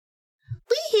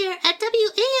here at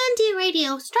WAND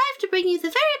Radio strive to bring you the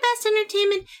very best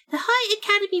entertainment the High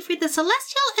Academy for the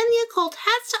Celestial and the Occult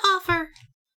has to offer.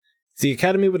 The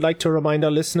Academy would like to remind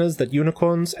our listeners that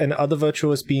unicorns and other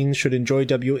virtuous beings should enjoy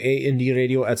WAND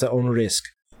Radio at their own risk.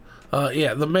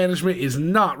 The management is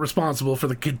not responsible for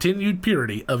the continued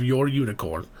purity of your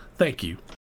unicorn. Thank you.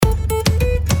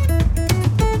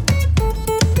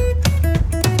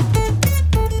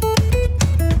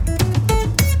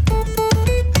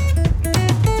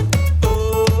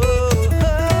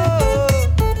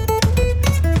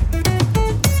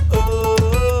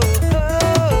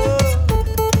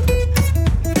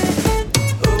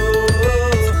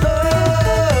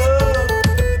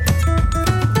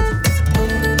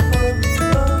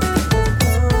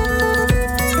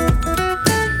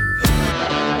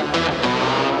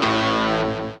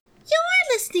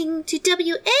 To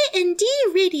WAND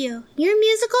Radio, your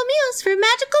musical muse for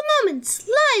magical moments,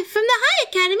 live from the High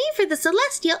Academy for the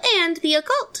Celestial and the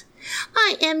Occult.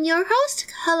 I am your host,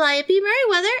 Calliope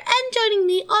Merriweather, and joining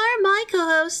me are my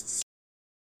co-hosts,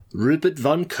 Rupert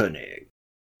von Koenig.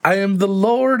 I am the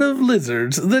Lord of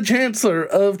Lizards, the Chancellor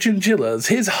of Chinchillas,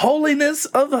 His Holiness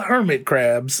of the Hermit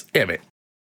Crabs, Emmett.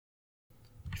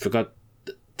 I forgot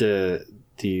the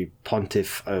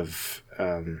Pontiff of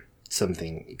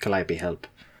something. Calliope, help.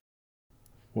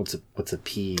 What's a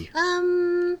P?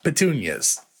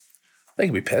 Petunias. They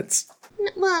can be pets.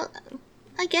 Well,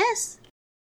 I guess.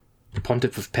 The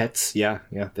Pontiff of Pets? Yeah,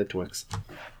 that works.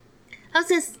 I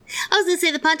was gonna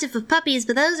say the Pontiff of Puppies,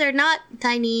 but those are not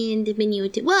tiny and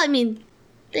diminutive. Well, I mean,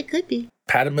 they could be.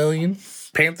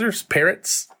 Patamillion, panthers,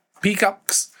 parrots,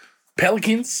 peacocks,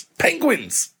 pelicans,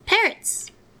 penguins.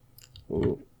 Parrots.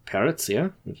 Oh, parrots, yeah?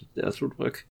 That would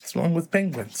work. What's wrong with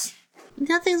penguins?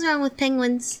 Nothing's wrong with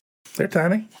penguins. They're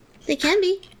tiny. They can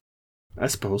be. I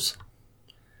suppose.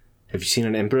 Have you seen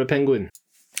an emperor penguin?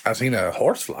 I've seen a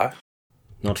horsefly.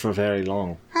 Not for very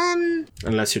long.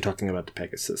 Unless you're talking about the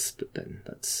Pegasus, but then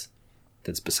that's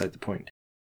beside the point.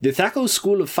 The Thaco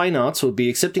School of Fine Arts will be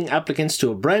accepting applicants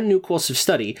to a brand new course of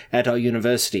study at our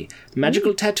university,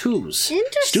 Magical Tattoos.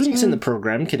 Interesting. Students in the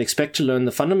program can expect to learn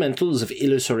the fundamentals of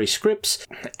illusory scripts,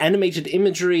 animated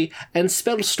imagery, and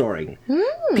spell storing.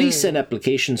 Please send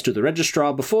applications to the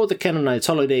registrar before the Canaanites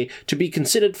holiday to be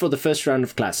considered for the first round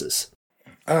of classes.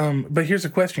 But here's a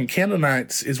question.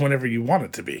 Canaanites is whenever you want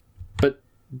it to be. But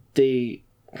they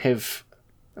have...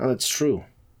 Oh, that's true.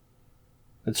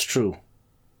 That's true.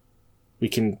 We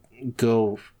can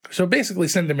go... So basically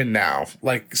send them in now.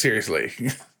 Like, seriously.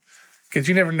 Because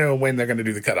you never know when they're going to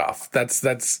do the cutoff. That's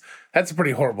a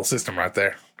pretty horrible system right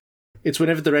there. It's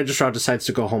whenever the registrar decides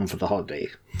to go home for the holiday.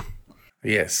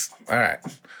 Yes. All right.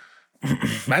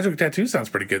 Magical Tattoo sounds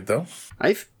pretty good, though.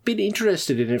 I've been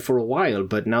interested in it for a while,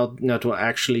 but now that we're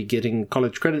actually getting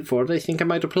college credit for it, I think I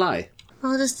might apply.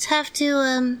 I'll just have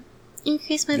to,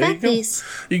 increase my back base.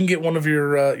 You can get one of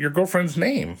your girlfriend's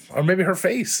name, or maybe her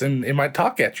face, and it might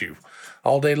talk at you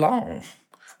all day long.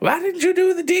 Why didn't you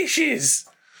do the dishes?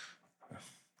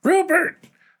 Rupert,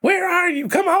 where are you?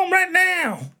 Come home right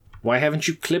now. Why haven't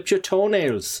you clipped your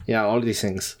toenails? Yeah, all these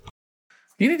things.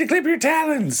 You need to clip your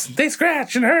talons. They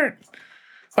scratch and hurt.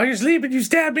 While you're sleeping, you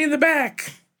stab me in the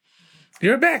back.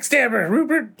 You're a backstabber,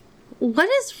 Rupert. What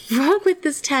is wrong with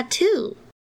this tattoo?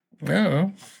 I don't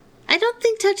know. I don't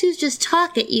think tattoos just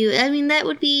talk at you. I mean, that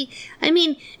would be... I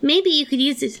mean, maybe you could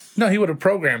use it... No, he would have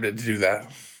programmed it to do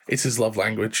that. It's his love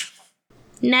language.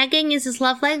 Nagging is his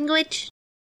love language?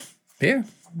 Yeah.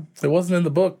 It wasn't in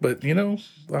the book, but, you know,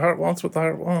 the heart wants what the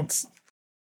heart wants.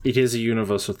 It is a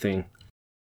universal thing.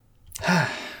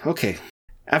 Okay.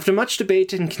 After much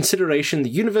debate and consideration, the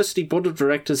University Board of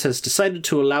Directors has decided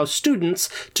to allow students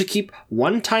to keep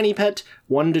 1 tiny pet,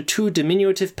 1 to 2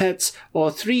 diminutive pets,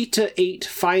 or 3 to 8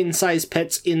 fine-sized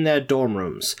pets in their dorm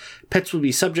rooms. Pets will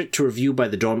be subject to review by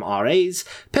the dorm RAs.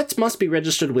 Pets must be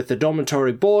registered with the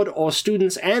dormitory board, or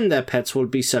students and their pets will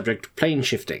be subject to plane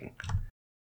shifting.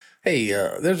 Hey,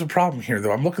 there's a problem here,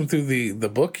 though. I'm looking through the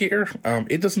book here.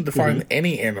 It doesn't define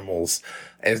any animals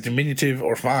as diminutive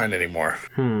or fine anymore.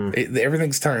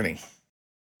 Everything's tiny.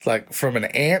 Like, from an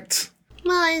ant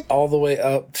all the way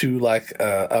up to, like,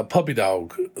 a puppy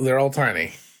dog. They're all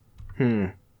tiny.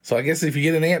 So I guess if you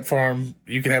get an ant farm,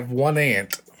 you can have 1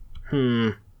 ant.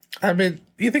 I mean,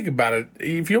 you think about it.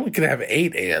 If you only could have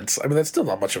 8 ants, I mean, that's still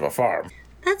not much of a farm.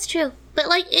 That's true. But,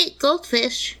 like, 8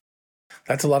 goldfish.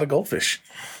 That's a lot of goldfish.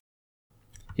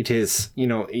 It is. You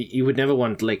know, you would never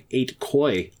want, like, 8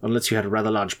 koi unless you had a rather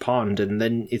large pond, and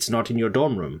then it's not in your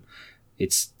dorm room.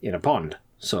 It's in a pond,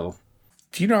 so...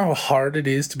 Do you know how hard it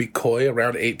is to be koi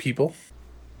around 8 people?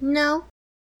 No.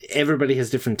 Everybody has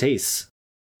different tastes.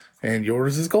 And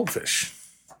yours is goldfish.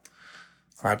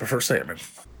 I prefer salmon.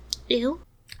 Ew.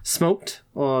 Smoked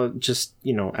or just,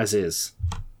 as is?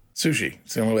 Sushi.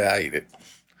 It's the only way I eat it.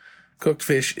 Cooked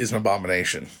fish is an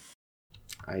abomination.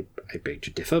 I beg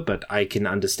to differ, but I can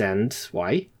understand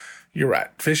why. You're right.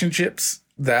 Fish and chips,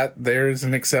 there's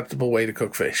an acceptable way to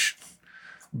cook fish.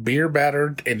 Beer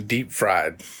battered and deep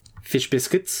fried. Fish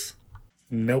biscuits?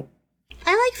 Nope.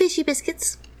 I like fishy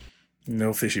biscuits.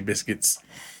 No fishy biscuits.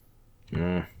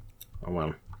 Oh,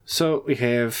 well. So we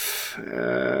have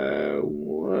the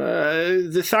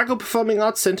Thago Performing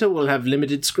Arts Center will have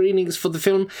limited screenings for the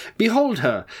film Behold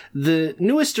Her, the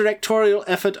newest directorial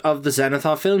effort of the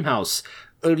Xanathar Filmhouse.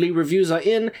 Early reviews are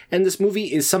in, and this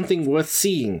movie is something worth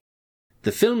seeing.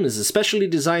 The film is especially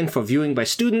designed for viewing by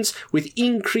students with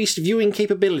increased viewing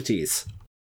capabilities.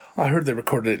 I heard they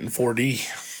recorded it in 4D.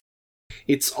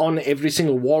 It's on every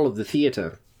single wall of the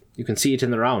theater. You can see it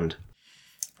in the round.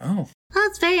 Oh. Oh,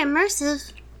 it's very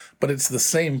immersive. But it's the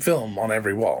same film on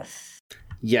every wall.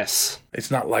 Yes.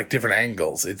 It's not like different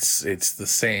angles. It's the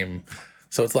same.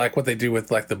 So it's like what they do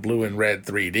with like the blue and red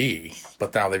 3D,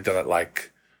 but now they've done it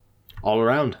like all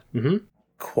around. Mm-hmm.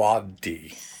 Quad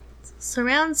D.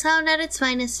 Surround sound at its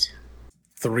finest.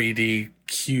 3D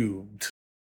cubed.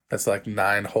 That's like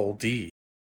 9 whole D.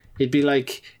 It'd be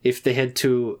like if they had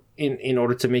to, in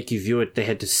order to make you view it, they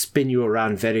had to spin you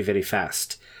around very, very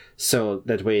fast. So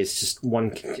that way it's just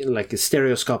one, like a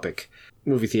stereoscopic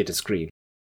movie theater screen.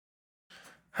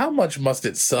 How much must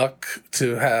it suck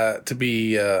to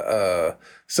be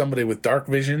somebody with dark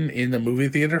vision in the movie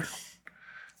theater?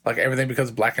 Like everything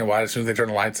becomes black and white as soon as they turn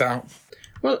the lights out?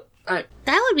 Well, That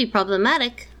would be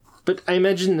problematic. But I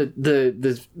imagine that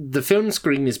the film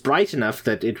screen is bright enough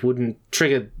that it wouldn't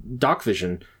trigger dark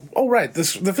vision. Oh, right.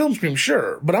 The film screen,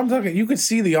 sure. But I'm talking, you could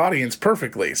see the audience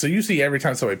perfectly. So you see every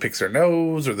time somebody picks their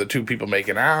nose, or the two people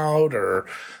making out, or,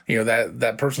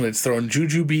 that person that's throwing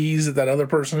jujubes at that other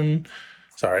person.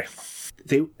 Sorry.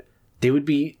 They would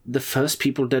be the first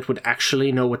people that would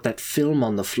actually know what that film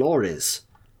on the floor is.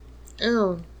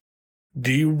 Oh.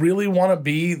 Do you really want to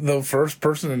be the first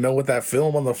person to know what that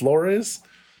film on the floor is?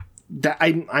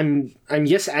 I'm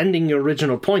yes-anding your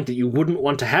original point that you wouldn't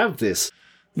want to have this.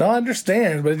 No, I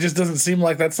understand, but it just doesn't seem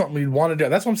like that's something you'd want to do.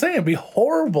 That's what I'm saying. It'd be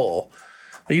horrible.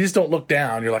 You just don't look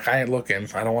down. You're like, I ain't looking.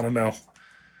 I don't want to know.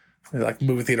 Like,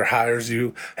 movie theater hires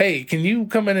you. Hey, can you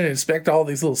come in and inspect all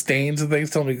these little stains and things?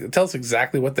 Tell us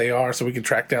exactly what they are so we can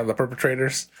track down the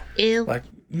perpetrators. Ew. Like,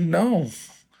 no.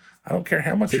 I don't care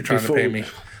how much you're trying to pay me.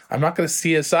 I'm not going to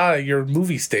CSI your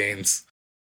movie stains.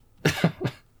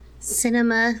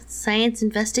 Cinema science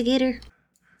investigator?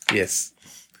 Yes.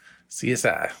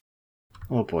 CSI.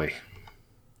 Oh boy.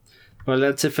 Well,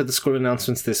 that's it for the school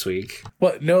announcements this week.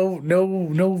 What?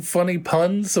 No funny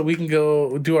puns so we can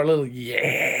go do our little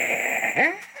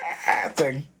yeah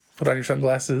thing. Put on your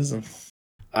sunglasses and.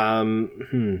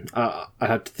 I'll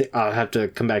have to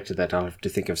come back to that. I'll have to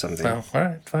think of something. Oh, all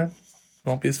right, fine.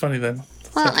 Won't be as funny then.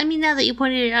 Well, I mean, now that you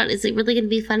pointed it out, is it really going to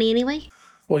be funny anyway?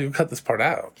 Well, you cut this part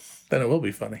out. Then it will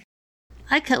be funny.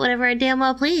 I cut whatever I damn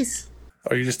well please.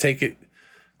 Or you just take it.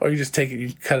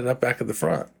 You cut it up back at the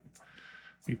front.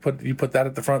 You put that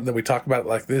at the front, and then we talk about it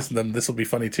like this, and then this will be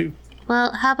funny too.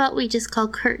 Well, how about we just call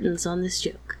curtains on this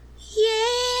joke?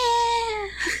 Yeah!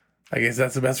 I guess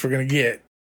that's the best we're gonna get.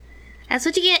 That's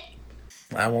what you get.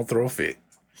 I won't throw a fit.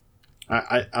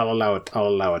 I'll allow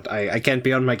it. I can't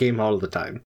be on my game all the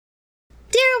time.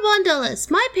 Dear Wandolas,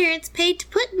 my parents paid to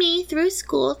put me through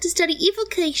school to study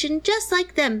evocation just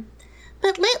like them.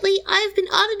 But lately, I've been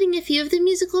auditing a few of the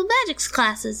musical magics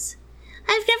classes.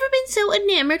 I've never been so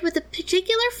enamored with a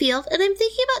particular field, and I'm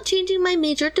thinking about changing my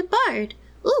major to Bard.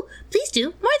 Ooh, please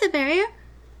do. More the merrier.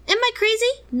 Am I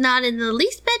crazy? Not in the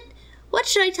least bit. What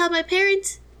should I tell my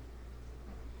parents?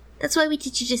 That's why we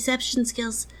teach you deception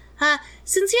skills.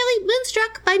 Sincerely,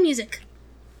 Moonstruck by Music.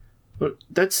 Well,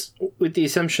 that's with the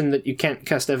assumption that you can't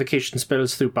cast evocation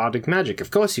spells through bardic magic. Of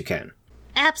course you can.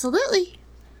 Absolutely.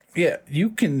 Yeah, you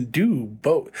can do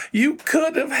both. You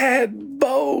could have had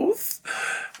both.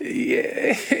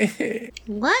 Yeah.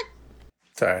 What?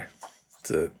 Sorry.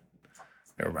 Never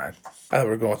mind. I thought we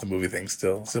were going with the movie thing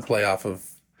still. It's a play off of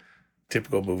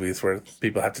typical movies where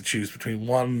people have to choose between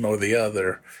one or the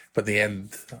other, but in the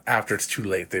end, after it's too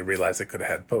late, they realize they could have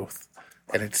had both.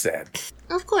 And it's sad.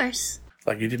 Of course.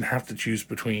 Like, you didn't have to choose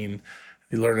between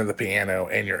the learning the piano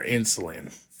and your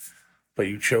insulin, but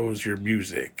you chose your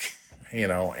music,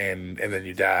 and then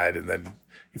you died, and then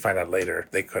you find out later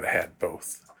they could have had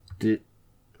both.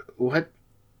 What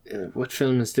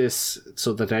film is this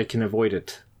so that I can avoid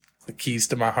it? The Keys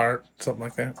to My Heart, something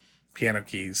like that. Piano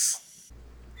Keys.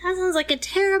 That sounds like a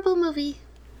terrible movie.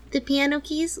 The Piano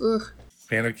Keys? Ugh.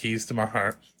 Piano Keys to My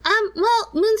Heart. Well,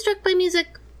 Moonstruck by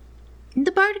Music,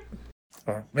 the Bardic.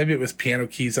 Or maybe it was Piano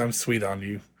Keys, I'm Sweet on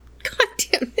You. God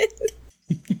damn it.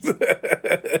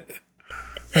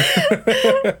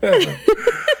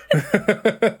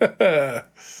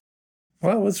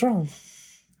 Well, what's wrong?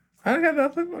 I got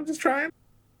nothing. I'm just trying.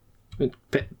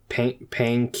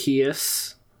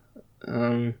 Pankias.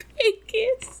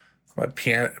 Kiss. What,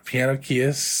 Piano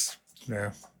Keys?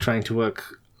 Yeah. Trying to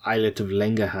work Islet of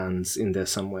Langerhans in there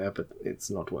somewhere, but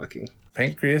it's not working.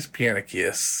 Pancreas, Piano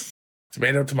Keys.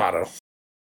 Tomato, tomato.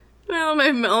 Well,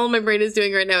 all my brain is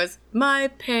doing right now is my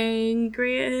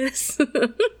pancreas.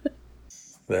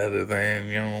 Better than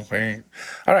your pain.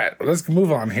 All right, let's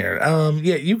move on here.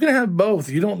 Yeah, you can have both.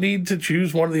 You don't need to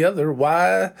choose one or the other.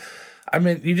 Why? I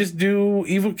mean, you just do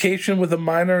evocation with a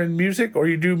minor in music, or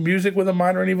you do music with a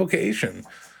minor in evocation,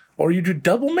 or you do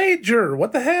double major.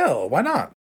 What the hell? Why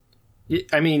not?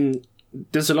 I mean,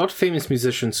 there's a lot of famous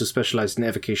musicians who specialize in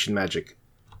evocation magic,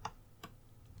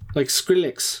 like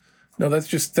Skrillex. No, that's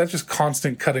just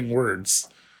constant cutting words.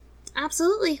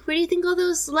 Absolutely. Where do you think all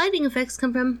those lighting effects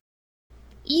come from?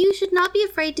 You should not be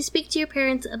afraid to speak to your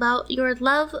parents about your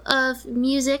love of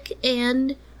music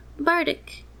and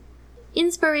bardic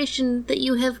inspiration that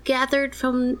you have gathered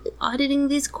from auditing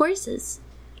these courses.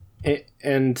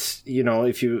 And you know,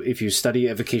 if you study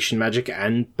evocation magic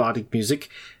and bardic music,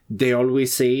 they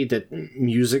always say that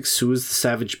music soothes the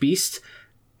savage beast,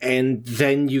 and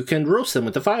then you can roast them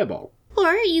with a fireball.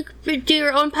 Or you could do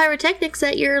your own pyrotechnics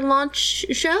at your launch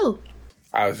show.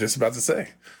 I was just about to say.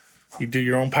 You do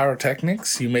your own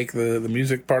pyrotechnics, you make the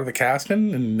music part of the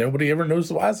casting, and nobody ever knows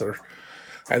the wiser.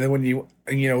 And then when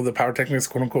the pyrotechnics,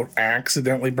 quote unquote,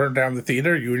 accidentally burn down the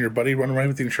theater, you and your buddy run away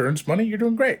with the insurance money, you're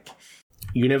doing great.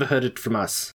 You never heard it from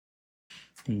us.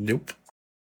 Nope.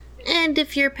 And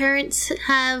if your parents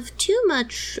have too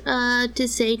much to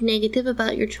say negative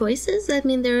about your choices, I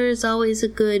mean, there is always a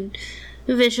good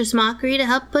vicious mockery to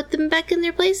help put them back in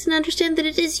their place and understand that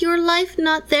it is your life,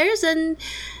 not theirs. And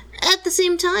at the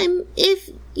same time, if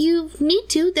you need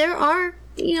to, there are,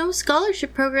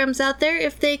 scholarship programs out there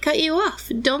if they cut you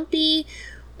off. Don't be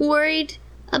worried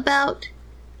about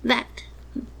that.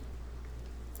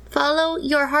 Follow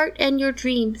your heart and your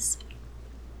dreams.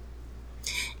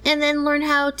 And then learn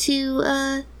how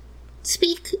to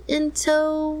speak. And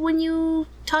so when you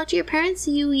talk to your parents,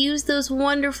 you use those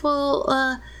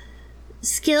wonderful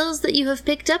skills that you have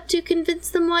picked up to convince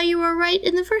them why you were right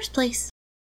in the first place.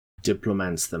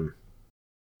 Diplomats them.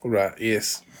 Right,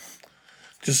 yes.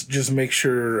 Just make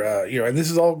sure, and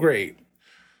this is all great,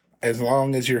 as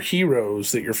long as your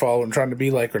heroes that you're following, trying to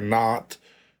be like, are not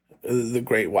the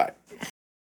Great White.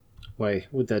 Why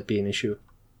would that be an issue?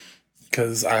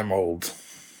 Because I'm old.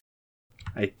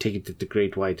 I take it that the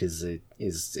Great White is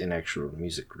an actual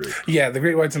music group. Yeah, the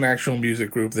Great White's an actual music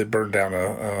group that burned down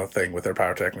a thing with their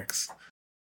pyrotechnics.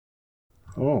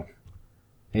 Oh.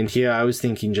 And here I was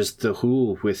thinking just The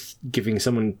Who with giving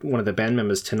one of the band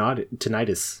members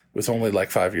tinnitus. It was only like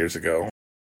 5 years ago.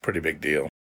 Pretty big deal.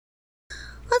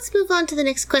 Let's move on to the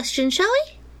next question, shall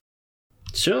we?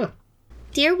 Sure.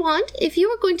 Dear Wand, if you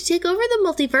were going to take over the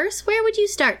multiverse, where would you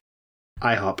start?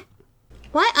 IHOP.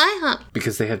 Why IHOP?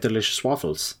 Because they have delicious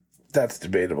waffles. That's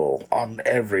debatable on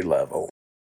every level.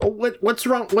 Oh, what's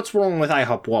wrong with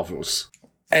IHOP waffles?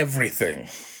 Everything.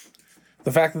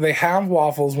 The fact that they have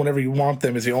waffles whenever you want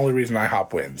them is the only reason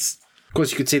IHOP wins. Of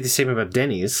course, you could say the same about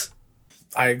Denny's.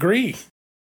 I agree.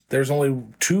 There's only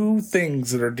 2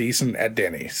 things that are decent at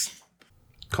Denny's.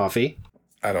 Coffee.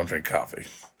 I don't drink coffee.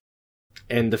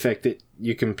 And the fact that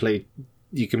you can play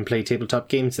tabletop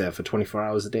games there for 24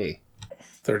 hours a day.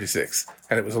 36.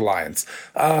 And it was Alliance.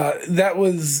 That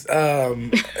was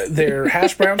their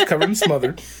hash browns covered and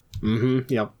smothered.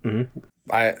 Mm-hmm. Yep. Mm-hmm.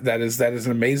 That is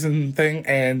an amazing thing,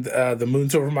 and the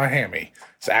moon's over my hammy.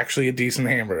 It's actually a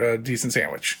decent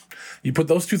sandwich. You put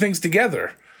those 2 things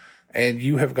together, and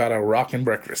you have got a rockin'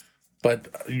 breakfast. But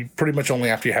you pretty much only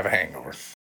after you have a hangover.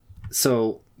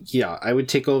 So, yeah, I would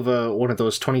take over one of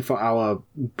those 24-hour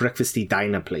breakfasty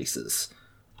diner places.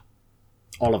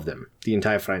 All of them. The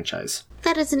entire franchise.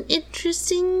 That is an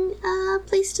interesting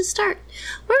place to start.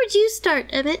 Where would you start,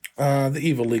 Emmett? The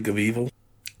Evil League of Evil.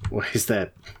 Why is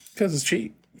that? Because it's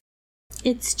cheap.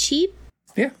 It's cheap?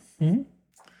 Yeah. Mm-hmm.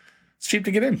 It's cheap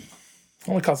to get in.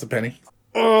 Only costs a penny.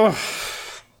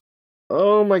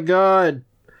 Oh my god.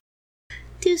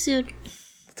 Too soon.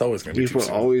 It's always going to be These too will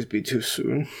soon. always be too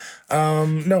soon.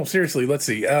 No, seriously, let's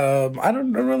see. I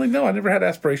don't really know. I never had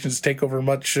aspirations to take over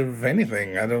much of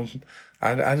anything.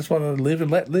 I just want to live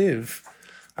and let live.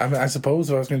 I suppose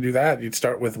if I was going to do that, you'd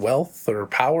start with wealth or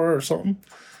power or something.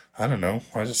 I don't know.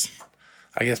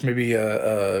 I guess maybe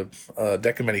a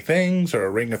deck of many things or a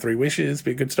ring of 3 wishes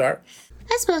be a good start.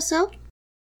 I suppose so.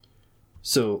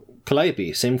 So,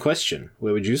 Calliope, same question.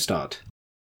 Where would you start?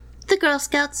 The Girl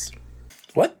Scouts.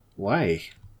 What? Why?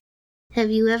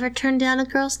 Have you ever turned down a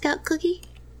Girl Scout cookie?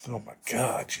 Oh my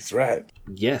god, she's right.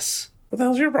 Yes. What the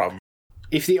hell's your problem?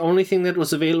 If the only thing that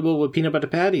was available were peanut butter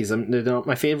patties, they're not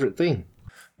my favorite thing.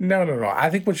 No. I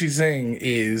think what she's saying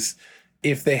is,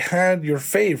 if they had your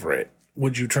favorite,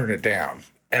 would you turn it down?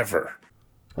 Ever.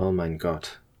 Oh my god.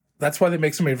 That's why they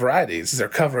make so many varieties, is they're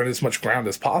covering as much ground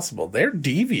as possible. They're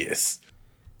devious.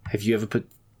 Have you ever put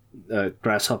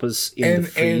grasshoppers in the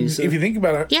freezer? And if you think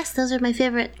about it... Yes, those are my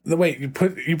favorite. Wait, you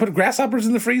put grasshoppers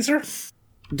in the freezer?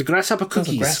 The grasshopper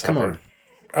cookies, come on.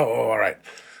 Oh, all right.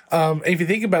 If you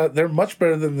think about it, they're much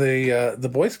better than the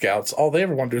Boy Scouts. All they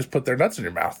ever want to do is put their nuts in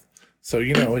your mouth. So,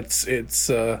 it's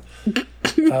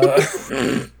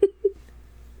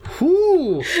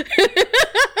Whoo!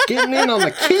 Getting in on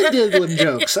the kid diddling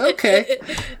jokes. Okay.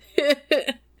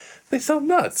 They sell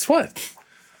nuts. What?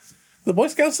 The Boy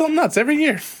Scouts sell nuts every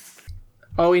year.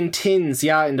 Oh, in tins.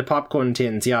 Yeah, in the popcorn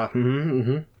tins. Yeah.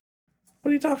 What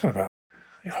are you talking about?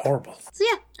 You're horrible. So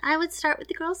yeah, I would start with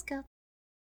the Girl Scouts.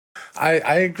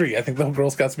 I agree. I think the Girl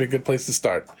Scouts would be a good place to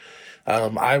start.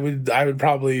 I would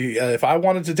probably, if I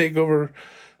wanted to take over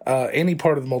any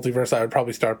part of the multiverse, I would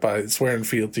probably start by swearing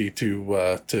fealty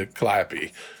to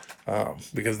Calliope,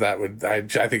 because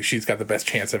I think she's got the best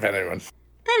chance of anyone.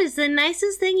 That is the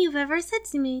nicest thing you've ever said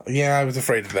to me. Yeah, I was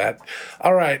afraid of that.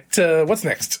 All right, what's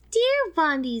next? Dear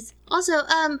Bondies. Also,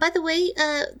 by the way,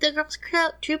 the Girl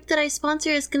Scout troop that I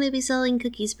sponsor is going to be selling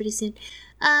cookies pretty soon.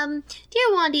 Dear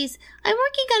Wandies, I'm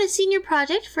working on a senior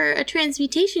project for a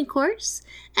transmutation course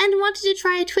and wanted to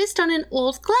try a twist on an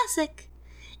old classic.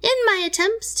 In my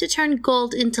attempts to turn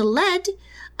gold into lead,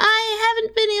 I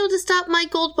haven't been able to stop my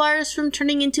gold bars from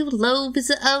turning into loaves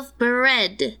of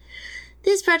bread.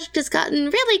 This project has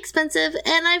gotten really expensive,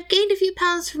 and I've gained a few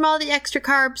pounds from all the extra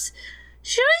carbs.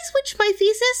 Should I switch my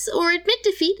thesis or admit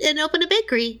defeat and open a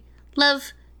bakery?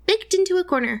 Love, baked into a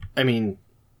corner. I mean,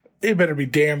 it better be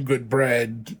damn good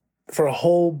bread for a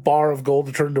whole bar of gold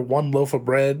to turn into one loaf of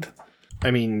bread.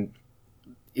 I mean,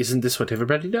 isn't this what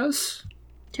everybody does?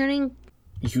 Turning...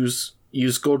 Use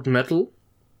gold metal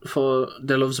for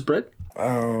their loaves of bread?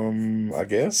 I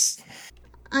guess.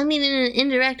 I mean, in an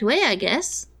indirect way, I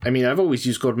guess. I mean, I've always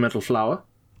used gold metal flour.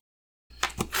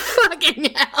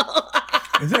 Fucking hell.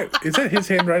 Is that his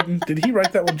handwriting? Did he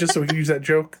write that one just so we can use that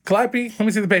joke? Calliope, let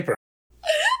me see the paper.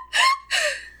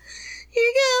 Here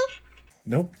you go.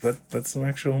 Nope, that's an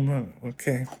actual one.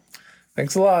 Okay.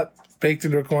 Thanks a lot. Baked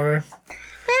into a corner.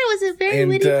 That was a very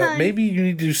witty pun. Maybe you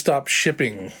need to stop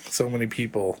shipping so many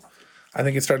people. I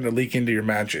think it's starting to leak into your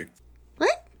magic.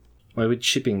 What? Why would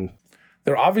shipping...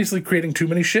 They're obviously creating too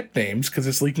many ship names because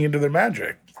it's leaking into their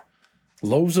magic.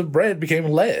 Loaves of bread became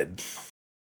lead.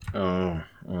 But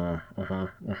why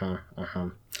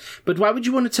would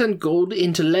you want to turn gold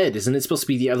into lead? Isn't it supposed to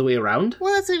be the other way around?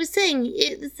 Well, that's what I was saying.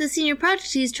 It's the senior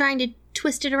project. He's trying to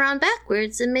twist it around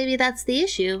backwards, and maybe that's the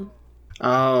issue.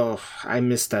 Oh, I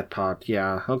missed that part.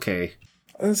 Yeah, okay.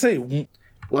 I was gonna say...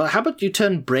 Well, how about you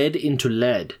turn bread into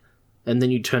lead, and then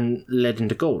you turn lead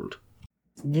into gold?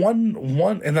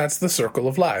 One, and that's the circle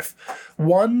of life.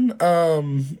 One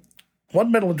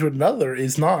metal into another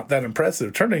is not that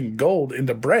impressive. Turning gold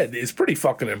into bread is pretty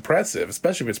fucking impressive,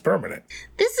 especially if it's permanent.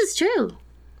 This is true.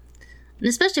 And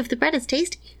especially if the bread is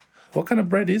tasty. What kind of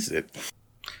bread is it?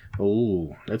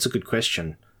 Oh, that's a good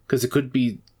question. Because it could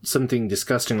be something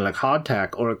disgusting like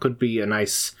hardtack, or it could be a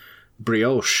nice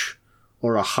brioche,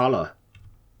 or a challah.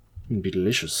 It'd be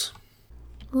delicious.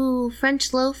 Ooh,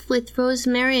 French loaf with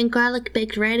rosemary and garlic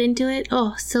baked right into it.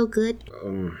 Oh, so good.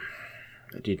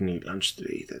 I didn't eat lunch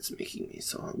today. That's making me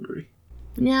so hungry.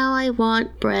 Now I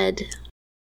want bread.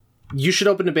 You should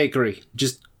open a bakery.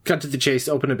 Just cut to the chase,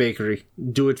 open a bakery.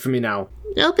 Do it for me now.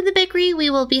 Open the bakery. We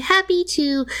will be happy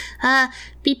to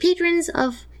be patrons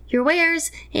of your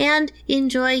wares and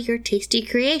enjoy your tasty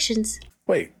creations.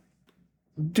 Wait.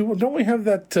 Don't we have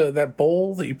that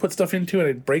bowl that you put stuff into and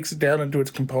it breaks it down into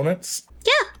its components?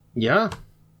 Yeah. Yeah.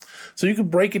 So you could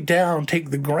break it down,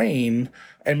 take the grain,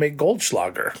 and make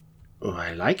Goldschlager. Oh,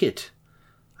 I like it.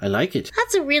 I like it.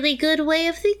 That's a really good way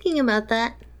of thinking about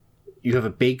that. You have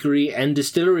a bakery and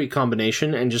distillery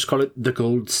combination and just call it the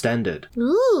gold standard.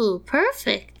 Ooh,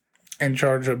 perfect. And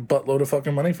charge a buttload of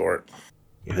fucking money for it.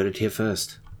 You heard it here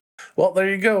first. Well, there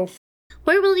you go.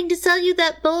 We're willing to sell you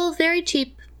that bowl very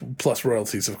cheap. Plus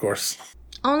royalties, of course.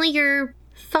 Only your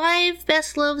 5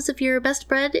 best loaves of your best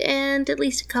bread and at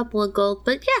least a couple of gold,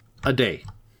 but yeah. A day.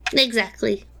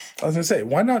 Exactly. I was going to say,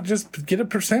 why not just get a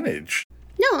percentage?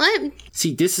 No, I'm...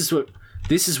 See, this is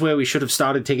where we should have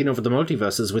started taking over the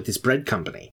multiverses with this bread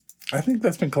company. I think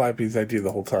that's been Calliope's idea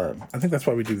the whole time. I think that's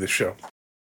why we do this show.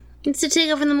 It's to take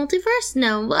over the multiverse?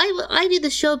 No, I do the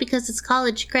show because it's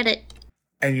college credit.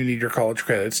 And you need your college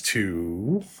credits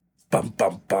to... Bum,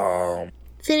 bum, bum.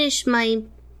 Finish my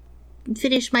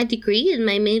degree and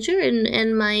my major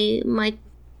and my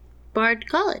Bard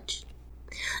college.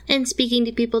 And speaking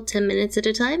to people 10 minutes at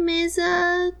a time is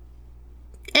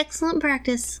excellent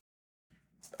practice.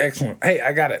 Excellent. Hey,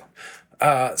 I got it.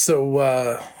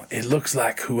 So it looks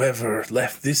like whoever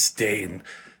left this stain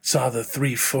saw the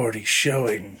 3:40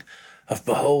 showing of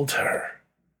Behold Her.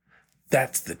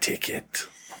 That's the ticket.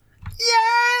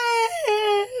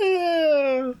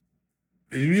 Yeah!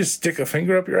 Did you just stick a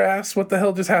finger up your ass? What the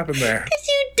hell just happened there? Did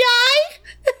you die?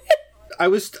 I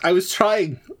was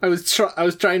trying. I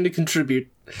was trying to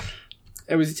contribute.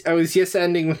 I was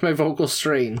yes-ending with my vocal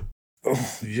strain.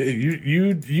 Oh,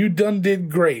 you done did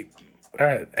great. All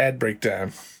right, ad break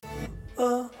time.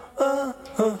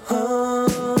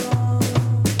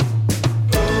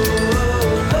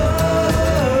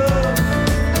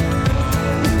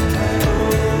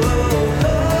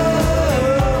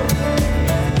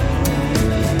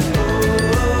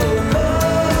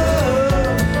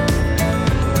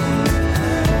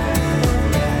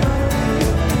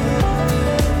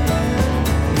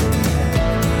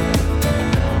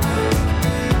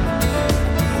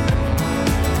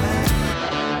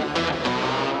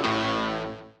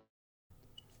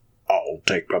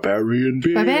 Take barbarian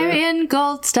beer. Barbarian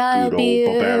gold style Good old beer.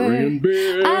 barbarian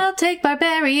beer. I'll take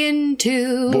barbarian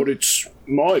too. But it's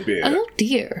my beer. Oh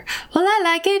dear. Well, I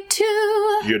like it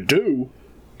too. You do?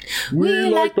 We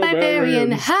like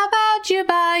barbarian. How about you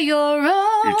buy your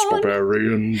own? It's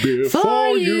barbarian beer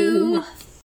for you.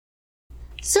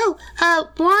 So,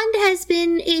 Wand has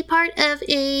been a part of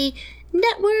a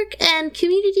network and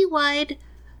community-wide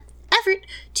effort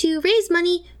to raise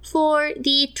money for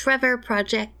the Trevor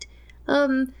Project.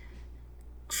 From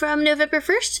November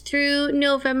 1st through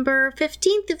November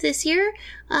 15th of this year,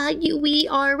 we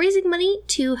are raising money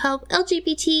to help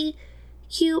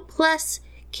LGBTQ plus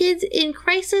kids in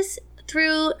crisis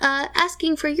through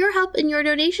asking for your help and your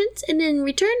donations, and in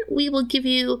return, we will give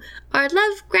you our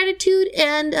love, gratitude,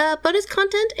 and bonus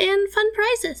content and fun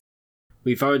prizes.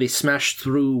 We've already smashed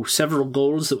through several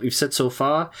goals that we've set so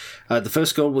far. The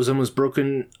first goal was almost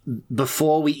broken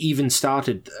before we even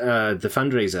started the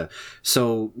fundraiser.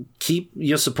 So keep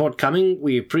your support coming.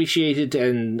 We appreciate it,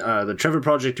 and the Trevor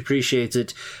Project appreciates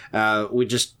it. We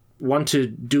just want to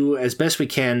do as best we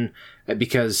can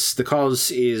because the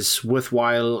cause is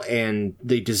worthwhile and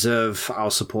they deserve our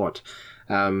support.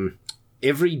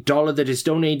 Every dollar that is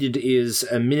donated is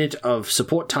a minute of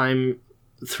support time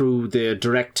through the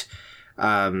direct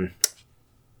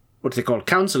what they call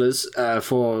counselors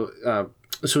for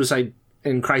suicide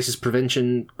and crisis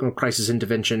prevention or crisis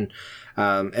intervention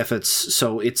efforts.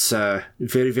 So it's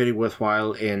very, very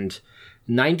worthwhile. And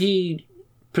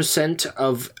 90%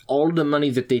 of all the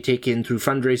money that they take in through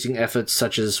fundraising efforts,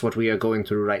 such as what we are going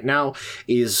through right now,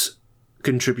 is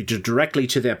contributed directly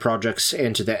to their projects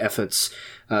and to their efforts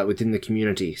within the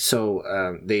community.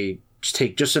 So they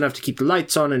take just enough to keep the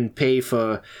lights on and pay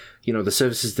for the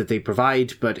services that they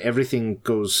provide, but everything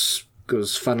goes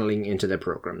funneling into their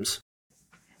programs.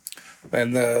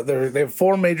 And they have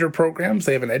 4 major programs.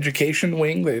 They have an education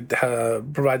wing that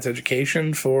provides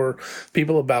education for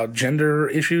people about gender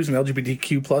issues and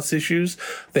LGBTQ plus issues.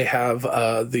 They have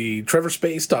the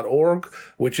trevorspace.org,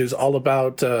 which is all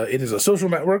about, it is a social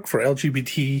network for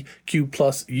LGBTQ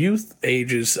plus youth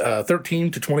ages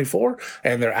 13 to 24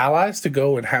 and their allies to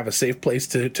go and have a safe place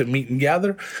to meet and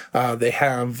gather. They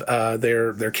have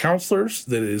their counselors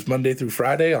that is Monday through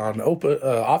Friday on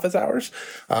office hours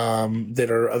that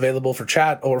are available for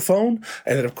chat or phone.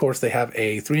 And then, of course, they have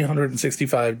a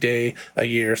 365-day a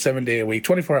year, 7-day a week,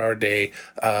 24-hour day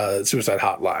suicide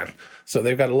hotline. So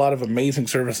they've got a lot of amazing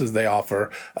services they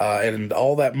offer, and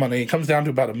all that money comes down to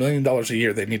about $1 million a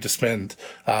year they need to spend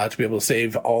to be able to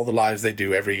save all the lives they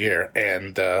do every year.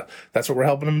 And that's what we're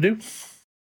helping them do.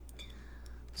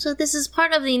 So this is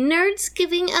part of the Nerds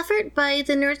Giving effort by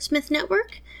the Nerdsmith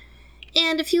Network.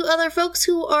 And a few other folks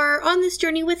who are on this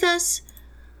journey with us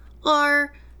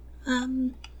are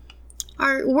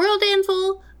World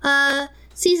Anvil,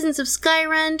 Seasons of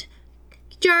Skyrend,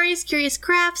 Jari's Curious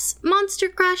Crafts, Monster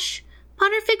Crush,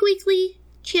 Potterfig Weekly,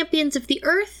 Champions of the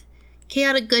Earth,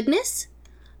 Chaotic Goodness,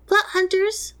 Plot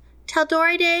Hunters,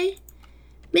 Tal'Dorei,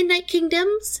 Midnight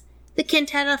Kingdoms, The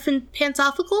Cantata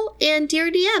Pantsophical, and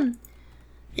Dear DM.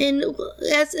 And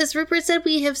as Rupert said,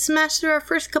 we have smashed through our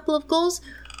first couple of goals.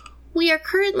 We are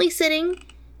currently sitting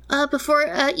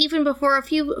even before a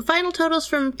few final totals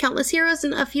from Countless Heroes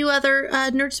and a few other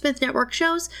Nerdsmith Network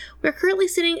shows. We're currently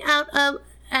sitting out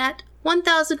at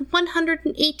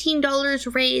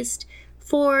 $1,118 raised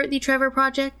for the Trevor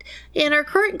Project, and our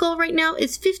current goal right now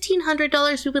is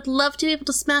 $1,500. We would love to be able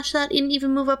to smash that and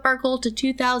even move up our goal to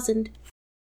 $2,000.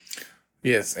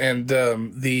 Yes, and so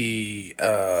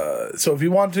if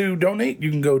you want to donate, you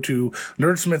can go to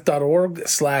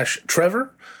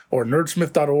nerdsmith.org/Trevor or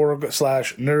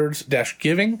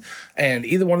nerdsmith.org/nerds-giving, and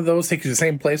either one of those takes you to the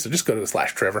same place, so just go to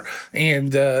 /Trevor,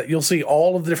 and you'll see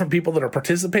all of the different people that are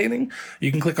participating.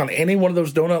 You can click on any one of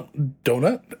those donate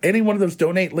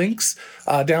links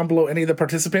down below any of the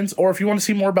participants, or if you want to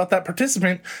see more about that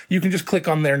participant, you can just click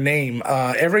on their name.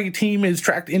 Every team is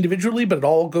tracked individually, but it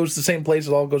all goes to the same place,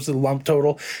 it all goes to the lump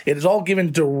total. It is all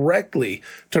given directly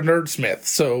to Nerdsmith,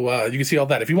 so you can see all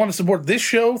that. If you want to support this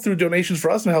show through donations for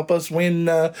us and help us win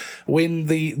the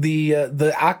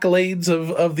accolades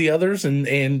of the others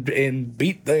and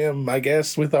beat them, I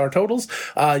guess, with our totals,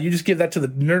 you just give that to the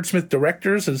Nerdsmith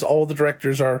directors, as all the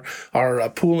directors are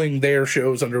pooling their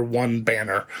shows under one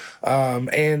banner.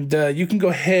 And you can go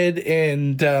ahead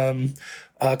and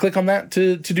click on that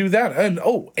to do that.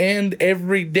 And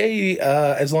every day,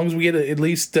 as long as we get at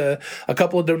least a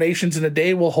couple of donations in a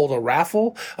day, we'll hold a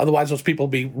raffle. Otherwise, those people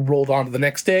will be rolled on to the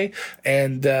next day.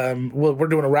 And we're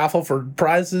doing a raffle for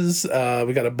prizes.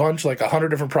 We got a bunch, like 100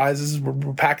 different prizes.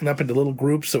 We're packing up into little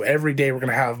groups. So every day we're going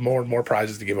to have more and more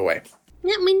prizes to give away.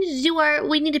 Yeah,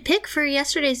 we need to pick for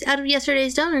yesterday's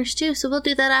donors too. So we'll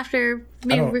do that after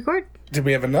we record. Did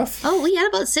we have enough? Oh, we had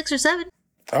about 6 or 7.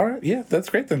 All right, yeah, that's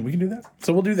great. Then we can do that.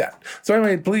 So we'll do that. So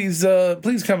anyway, please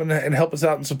come and help us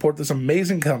out and support this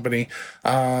amazing company.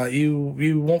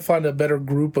 You won't find a better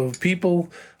group of people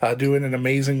doing an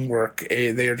amazing work.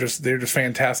 They're just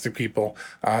fantastic people,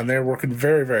 and they're working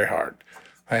very, very hard,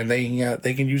 and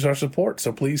they can use our support.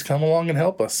 So please come along and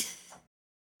help us.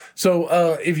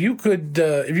 So if you could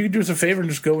do us a favor and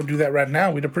just go and do that right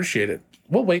now, we'd appreciate it.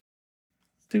 We'll wait.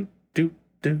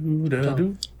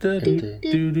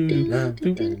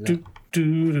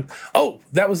 Oh,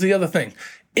 that was the other thing.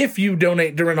 If you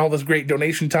donate during all this great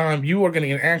donation time, you are going to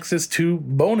get access to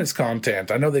bonus content.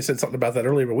 I know they said something about that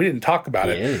earlier, but we didn't talk about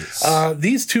it.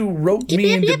 These two roped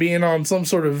me into being on some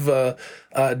sort of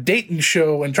dating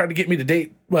show and tried to get me to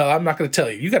date. Well, I'm not going to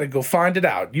tell you. You got to go find it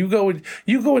out. You go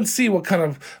and see what kind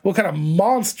of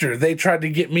monster they tried to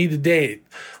get me to date.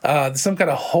 Some kind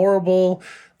of horrible,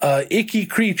 icky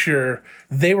creature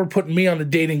they were putting me on a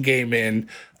dating game in,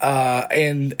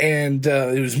 and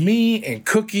it was me and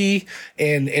Cookie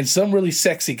and some really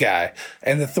sexy guy,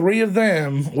 and the three of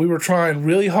them, we were trying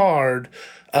really hard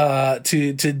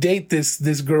to date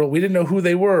this girl. We didn't know who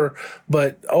they were,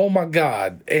 but oh my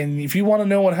God. And if you want to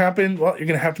know what happened, well, you're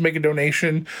going to have to make a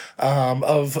donation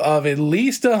of at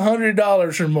least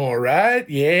 $100 or more, right?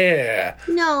 Yeah.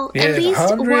 No, yeah, at least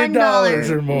 $100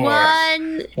 or more.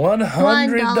 $100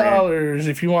 $1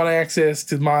 if you want access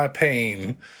to my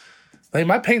pain. Like,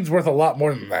 my pain's worth a lot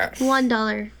more than that.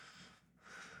 $1.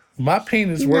 My pain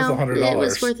is worth $100. It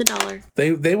was worth $1.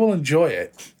 They will enjoy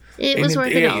it. It was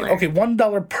worth $1. Okay,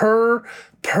 $1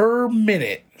 per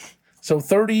minute. So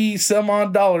 30 some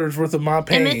odd dollars worth of my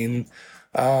pain,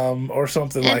 or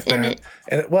something like that.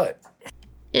 And what?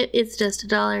 It's just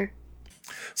 $1.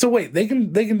 So wait, they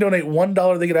can donate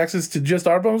 $1. They get access to just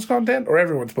our bonus content, or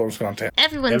everyone's bonus content?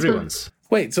 Everyone's.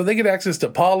 Wait, so they get access to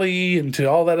Polly and to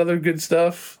all that other good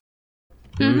stuff?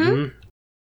 Mm-hmm.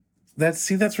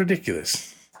 That's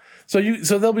ridiculous. So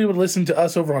they'll be able to listen to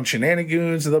us over on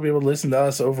Shenanigans, and they'll be able to listen to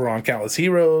us over on Countless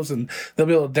Heroes, and they'll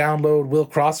be able to download Will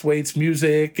Crosswaite's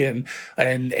music and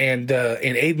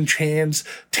Aiden Chan's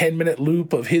 10-minute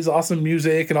loop of his awesome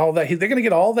music and all that. They're gonna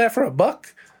get all that for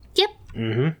 $1? Yep.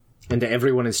 Mm-hmm. And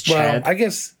everyone is Chad. Well,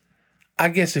 I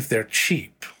guess if they're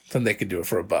cheap, then they could do it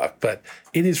for $1. But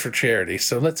it is for charity,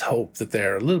 so let's hope that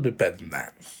they're a little bit better than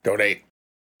that. Donate.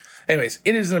 Anyways,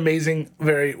 it is an amazing,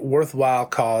 very worthwhile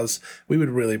cause. We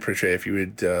would really appreciate if you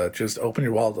would just open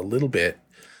your wallet a little bit.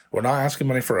 We're not asking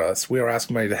money for us. We are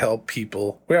asking money to help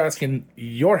people. We're asking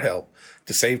your help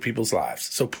to save people's lives.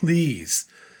 So please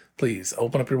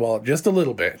open up your wallet just a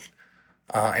little bit,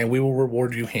 and we will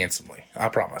reward you handsomely. I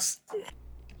promise.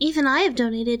 Even I have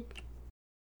donated.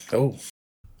 Oh.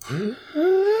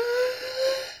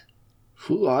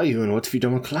 Who are you and what have you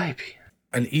done with Calliope?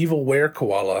 An evil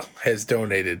were-koala has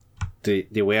donated.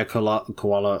 The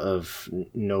were-koala of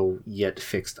no yet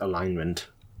fixed alignment.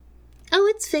 Oh,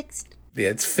 it's fixed. Yeah,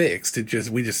 it's fixed.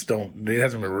 We just don't. It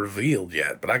hasn't been revealed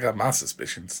yet. But I got my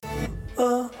suspicions.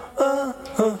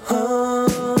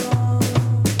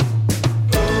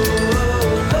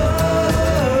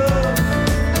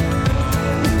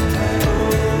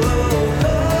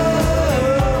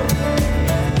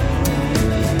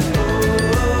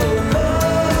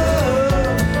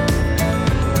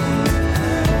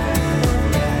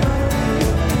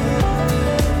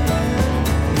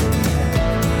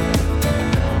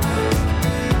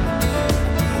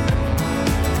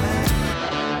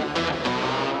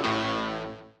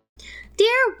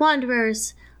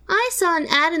 Wanderers. I saw an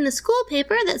ad in the school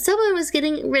paper that someone was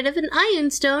getting rid of an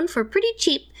ion stone for pretty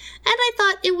cheap, and I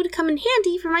thought it would come in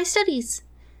handy for my studies.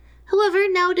 However,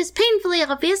 now it is painfully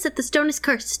obvious that the stone is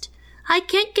cursed. I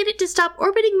can't get it to stop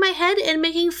orbiting my head and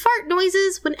making fart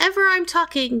noises whenever I'm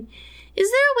talking. Is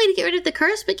there a way to get rid of the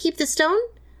curse but keep the stone?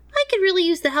 I could really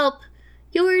use the help.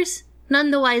 Yours,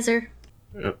 none the wiser.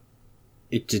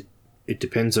 It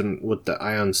depends on what the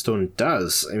ion stone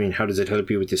does. I mean, how does it help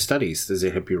you with your studies? Does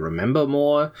it help you remember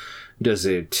more? Does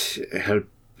it help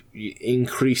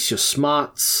increase your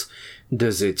smarts?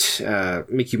 Does it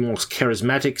make you more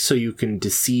charismatic so you can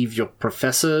deceive your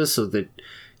professor so that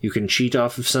you can cheat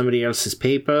off of somebody else's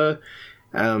paper?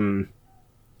 And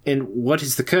what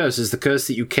is the curse? Is the curse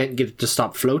that you can't get it to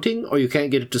stop floating, or you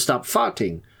can't get it to stop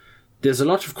farting? There's a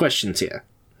lot of questions here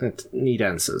that need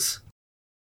answers.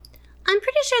 I'm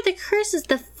pretty sure the curse is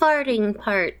the farting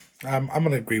part. I'm going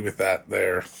to agree with that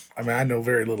there. I mean, I know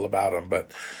very little about them,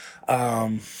 but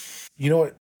you know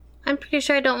what? I'm pretty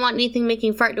sure I don't want anything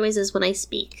making fart noises when I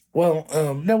speak. Well,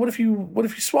 now what if you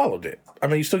swallowed it? I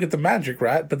mean, you still get the magic,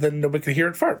 right? But then nobody could hear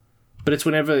it fart. But it's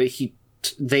whenever it's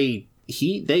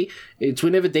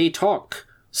whenever they talk.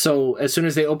 So as soon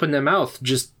as they open their mouth,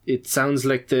 it sounds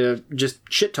like they're just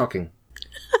shit talking.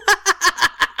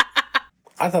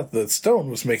 I thought the stone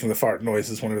was making the fart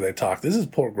noises whenever they talk. This is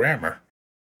poor grammar.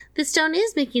 The stone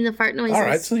is making the fart noises. All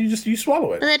right, so you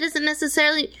swallow it. But that doesn't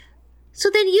necessarily... So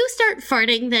then you start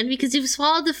farting then, because you've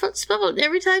swallowed the stone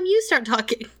every time you start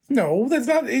talking. No, that's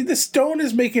not... The stone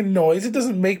is making noise. It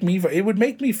doesn't make me... It would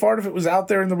make me fart if it was out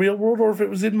there in the real world or if it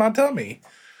was in my tummy.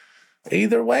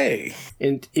 Either way.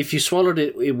 And if you swallowed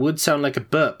it, it would sound like a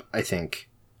burp, I think.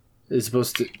 It's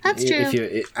supposed to... That's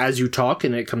true. As you talk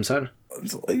and it comes out.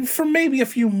 For maybe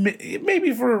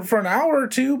maybe for an hour or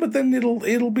two, but then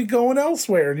it'll be going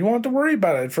elsewhere, and you won't have to worry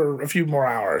about it for a few more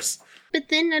hours. But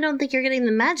then I don't think you're getting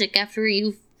the magic after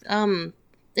you've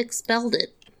expelled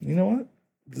it. You know what?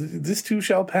 This too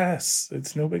shall pass.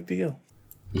 It's no big deal.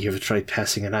 You ever tried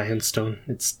passing an iron stone?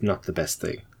 It's not the best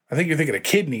thing. I think you're thinking of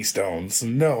kidney stones.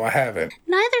 No, I haven't.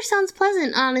 Neither sounds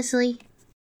pleasant, honestly.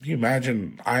 Can you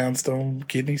imagine ion stone,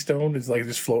 kidney stone? It's like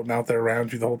just floating out there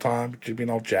around you the whole time, just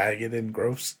being all jagged and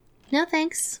gross. No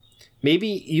thanks. Maybe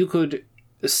you could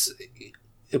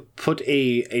put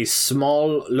a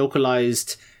small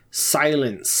localized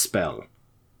silence spell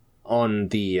on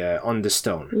the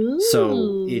stone. Ooh.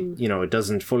 So it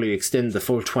doesn't fully extend the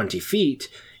full 20 feet.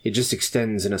 It just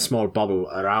extends in a small bubble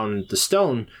around the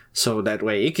stone, so that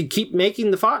way it could keep making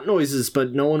the fart noises,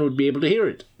 but no one would be able to hear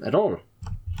it at all.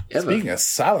 Ever. Speaking of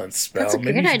silence spell, That's a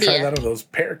maybe you great should try idea. that on those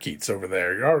parakeets over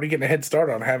there. You're already getting a head start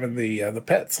on having the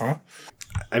pets, huh?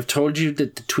 I've told you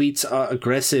that the tweets are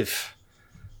aggressive.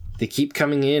 They keep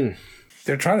coming in.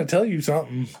 They're trying to tell you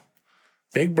something.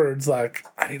 Big Bird's like,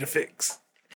 I need a fix.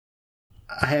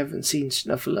 I haven't seen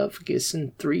Snuffleupagus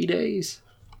in 3 days.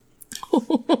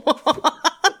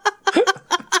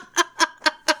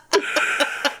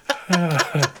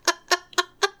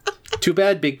 Too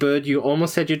bad, Big Bird. You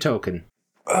almost had your token.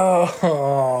 Oh.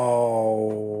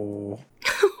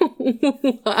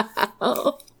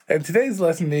 Wow. And today's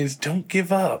lesson is don't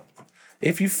give up.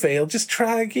 If you fail, just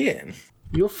try again.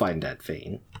 You'll find that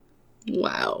vein.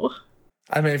 Wow.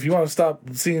 I mean, if you want to stop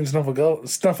seeing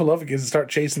Snuffleupagus and start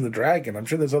chasing the dragon, I'm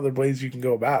sure there's other ways you can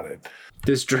go about it.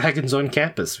 There's dragons on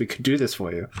campus. We could do this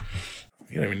for you.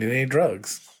 You don't even need any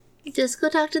drugs. Just go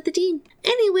talk to the dean.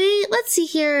 Anyway, let's see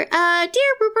here.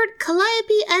 Dear Rupert,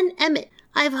 Calliope, and Emmett,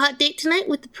 I have a hot date tonight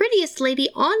with the prettiest lady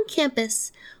on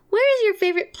campus. Where is your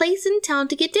favorite place in town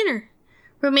to get dinner?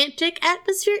 Romantic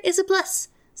atmosphere is a plus.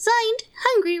 Signed,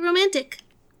 Hungry Romantic.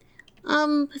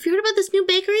 Have you heard about this new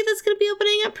bakery that's going to be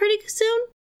opening up pretty soon?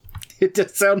 It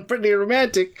does sound pretty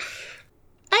romantic.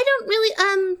 I don't really,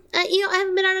 I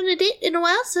haven't been out on a date in a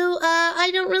while, so, I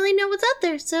don't really know what's out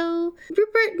there. So,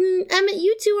 Rupert and Emmett,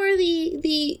 you two are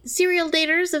the serial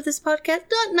daters of this podcast.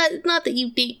 Not that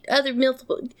you date other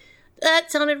multiple.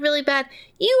 That sounded really bad.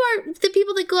 You are the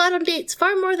people that go out on dates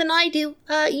far more than I do.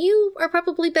 You are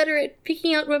probably better at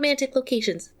picking out romantic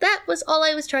locations. That was all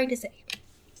I was trying to say.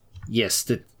 Yes,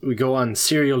 that we go on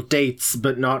serial dates,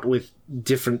 but not with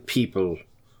different people,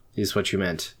 is what you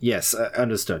meant. Yes,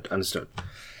 understood.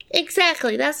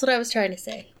 Exactly, that's what I was trying to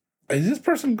say. Is this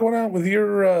person going out with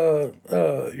your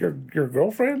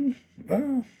girlfriend,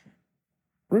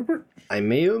 Rupert? I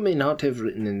may or may not have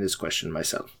written in this question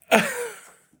myself.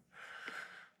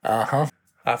 Uh-huh.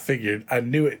 I figured. I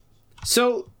knew it.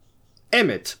 So,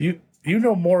 Emmett. You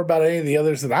know more about any of the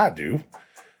others than I do.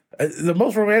 The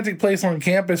most romantic place on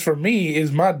campus for me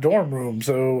is my dorm room,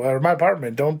 or my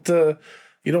apartment.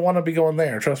 You don't want to be going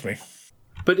there, trust me.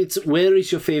 But it's where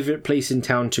is your favorite place in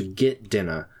town to get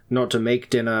dinner? Not to make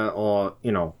dinner or,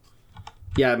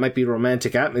 yeah, it might be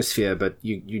romantic atmosphere, but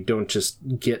you don't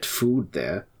just get food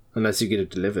there unless you get it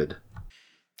delivered.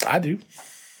 I do.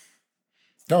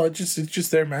 No, it's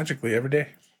just there magically every day.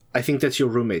 I think that's your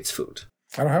roommate's food.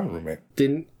 I don't have a roommate.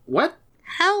 Then what?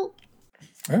 How?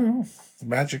 I don't know.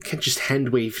 Magic. Can't just hand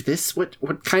wave this?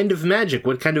 What kind of magic?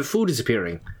 What kind of food is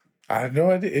appearing? I have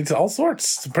no idea. It's all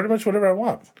sorts. It's pretty much whatever I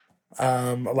want.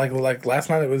 Like last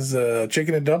night it was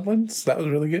chicken and dumplings. That was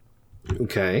really good.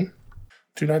 Okay.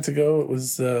 2 nights ago it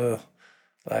was it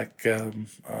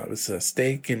was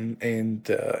steak and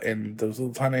those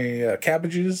little tiny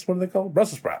cabbages. What are they called?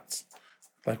 Brussels sprouts.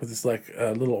 Like with this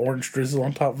little orange drizzle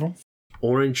on top of them.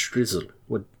 Orange drizzle.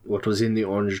 What was in the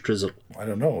orange drizzle? I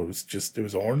don't know. It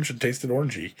was orange and tasted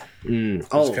orangey. Mm.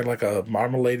 It was kind of like a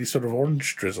marmalade sort of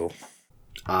orange drizzle.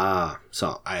 Ah,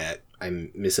 so I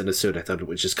misunderstood. I thought it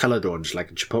was just colored orange,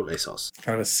 like a chipotle sauce.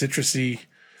 Kind of a citrusy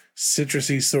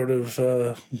sort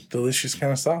of delicious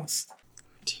kind of sauce.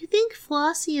 Do you think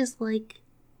Flossie is,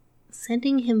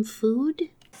 sending him food?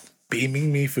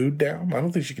 Beaming me food down? I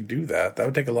don't think she can do that. That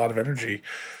would take a lot of energy.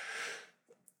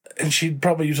 And she'd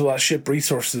probably use a lot of ship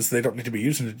resources they don't need to be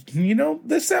using.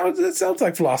 That sounds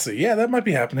like Flossie. Yeah, that might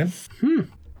be happening.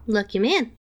 Lucky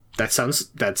man. That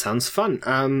sounds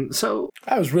fun. So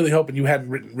I was really hoping you hadn't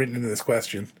written into this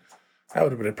question. That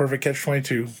would have been a perfect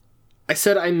catch-22. I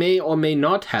said I may or may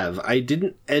not have. I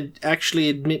didn't actually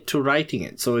admit to writing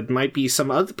it, so it might be some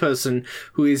other person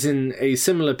who is in a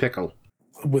similar pickle.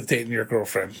 With dating your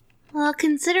girlfriend. Well,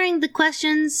 considering the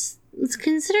questions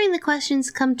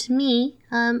come to me,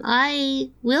 I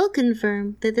will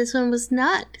confirm that this one was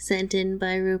not sent in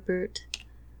by Rupert.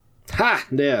 Ha!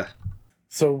 There.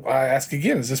 So I ask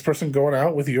again, is this person going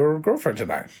out with your girlfriend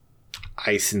tonight?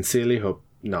 I sincerely hope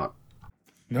not.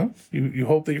 No? You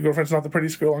hope that your girlfriend's not the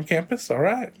prettiest girl on campus? All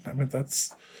right. I mean,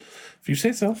 that's... If you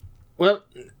say so. Well,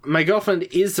 my girlfriend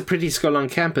is the prettiest girl on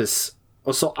campus,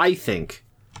 or so I think.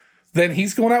 Then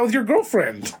he's going out with your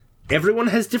girlfriend. Everyone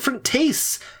has different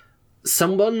tastes.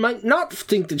 Someone might not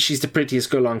think that she's the prettiest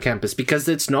girl on campus because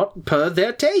it's not per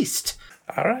their taste.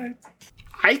 All right.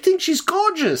 I think she's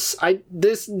gorgeous. I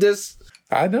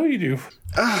know you do.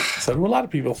 So do a lot of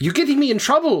people. You're getting me in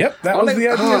trouble. Yep, that was the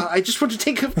idea. I just want to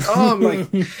take a... Oh,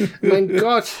 my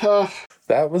God.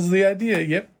 That was the idea,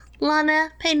 yep.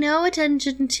 Lana, pay no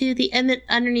attention to the Emmett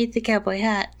underneath the cowboy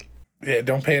hat. Yeah,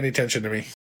 don't pay any attention to me,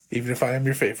 even if I am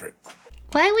your favorite.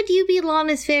 Why would you be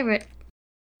Lana's favorite?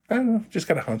 I don't know, just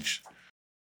got a hunch.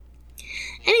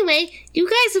 Anyway, you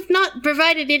guys have not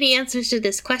provided any answers to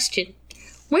this question.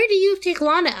 Where do you take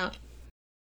Lana out?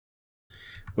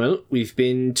 Well, we've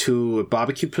been to a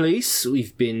barbecue place.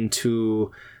 We've been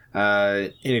to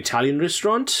an Italian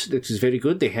restaurant that is very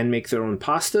good. They hand make their own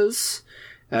pastas.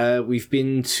 We've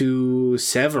been to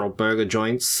several burger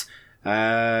joints.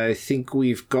 I think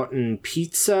we've gotten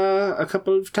pizza a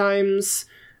couple of times.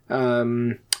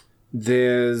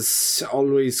 There's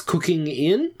always Cooking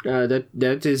In.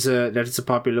 That is a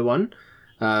popular one.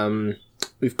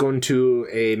 We've gone to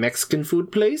a Mexican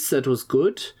food place that was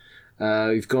good.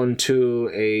 We've gone to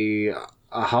a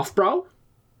Hofbrau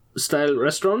style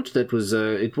restaurant that was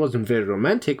it wasn't very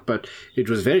romantic, but it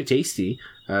was very tasty.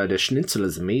 The schnitzel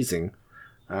is amazing.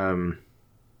 Yeah,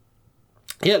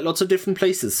 lots of different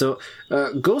places. So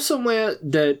go somewhere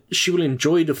that she will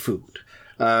enjoy the food.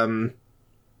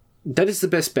 That is the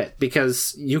best bet,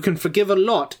 because you can forgive a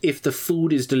lot if the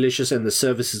food is delicious and the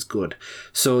service is good.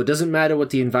 So it doesn't matter what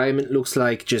the environment looks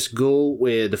like, just go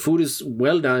where the food is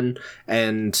well done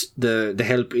and the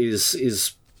help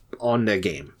is on their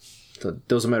game. So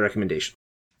those are my recommendations.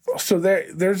 So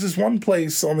there's this one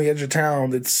place on the edge of town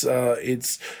that's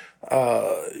it's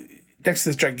next to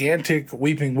this gigantic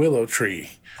weeping willow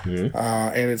tree. Mm-hmm.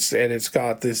 And it's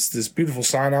got this beautiful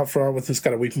sign out front with it's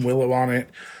got a weeping willow on it.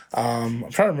 I'm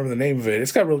trying to remember the name of it.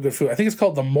 It's got real good food. I think it's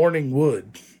called the Morning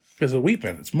Wood because of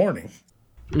weeping. It's morning.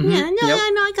 Mm-hmm. Yeah,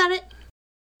 I got it.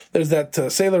 There's that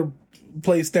sailor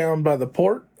place down by the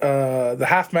port, the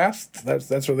Half Mast.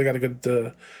 That's where they got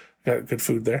got good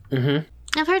food there.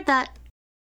 Mm-hmm. I've heard that.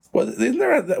 Well, isn't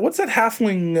there what's that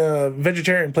halfling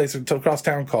vegetarian place across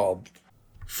town called?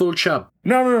 Full Chub.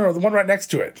 No, the one right next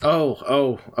to it.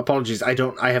 Oh, apologies. I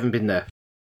haven't been there.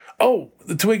 Oh,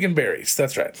 the Twig and Berries.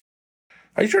 That's right.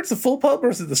 Are you sure it's the Full Pub or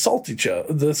is it the Salty Chub?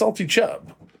 The Salty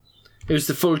Chub. It was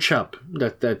the Full Chub.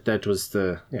 That was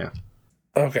the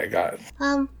Okay, got it.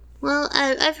 Well,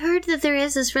 I've heard that there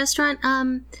is this restaurant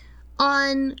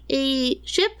on a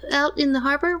ship out in the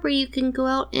harbor where you can go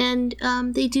out and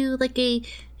they do like a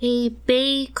a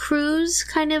bay cruise,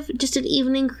 kind of just an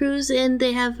evening cruise, and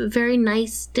they have a very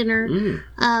nice dinner.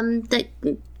 That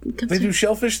They do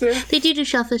shellfish there? They do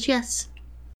shellfish, yes.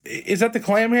 Is that the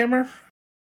clam hammer?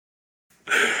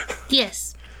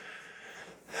 Yes.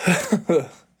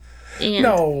 And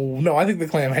No, I think the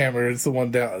clam hammer is the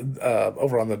one down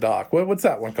over on the dock. What's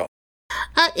that one called?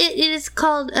 it is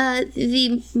called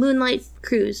the Moonlight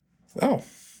Cruise. Oh,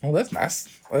 well, that's nice.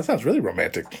 That sounds really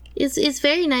romantic. It's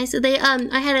very nice. They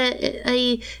I had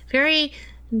a very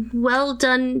well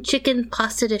done chicken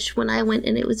pasta dish when I went,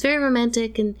 and it was very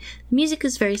romantic, and the music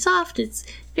is very soft. It's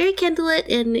very candlelit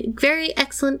and very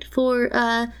excellent for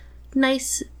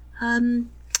nice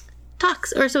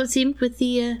talks, or so it seemed, with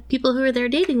the people who were there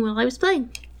dating while I was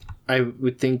playing. I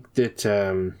would think that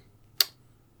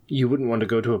you wouldn't want to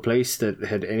go to a place that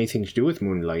had anything to do with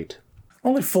moonlight.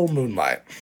 Only full moonlight.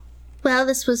 Well,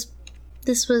 this was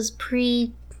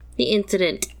pre the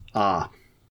incident. Ah.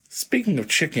 Speaking of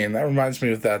chicken, that reminds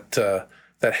me of that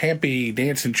Hampy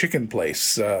Dancing Chicken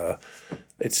place.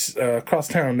 It's across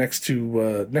town next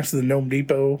to the Gnome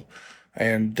Depot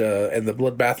and the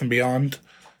Blood Bath and Beyond.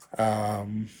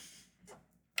 The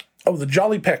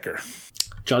Jolly Pecker.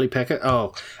 Jolly Pecker?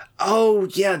 Oh,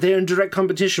 yeah, they're in direct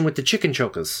competition with the Chicken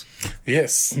Chokers.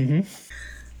 Yes. Mm-hmm.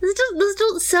 Those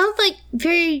don't sound like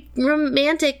very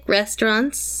romantic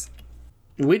restaurants.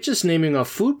 We're just naming our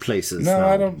food places. No, now.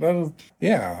 I don't.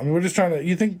 Yeah, I mean, we're just trying to.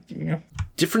 You think,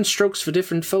 Different strokes for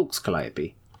different folks,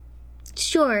 Calliope.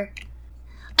 Sure.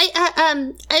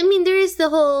 I mean, there is the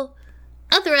whole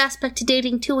other aspect to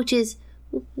dating too, which is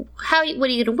what are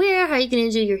you gonna wear? How are you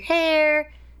gonna do your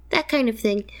hair? That kind of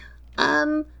thing.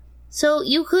 So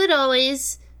you could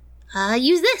always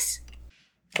use this.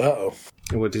 Uh-oh.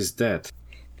 What is that?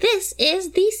 This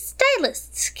is the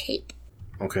stylist's cape.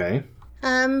 Okay.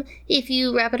 If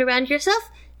you wrap it around yourself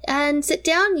and sit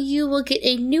down, you will get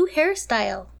a new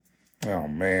hairstyle. Oh,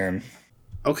 man.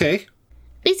 Okay.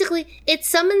 Basically, it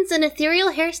summons an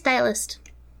ethereal hairstystylist.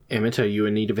 Emmett, are you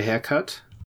in need of a haircut?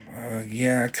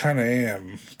 Yeah, I kind of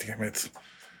am. Damn it.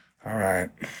 All right.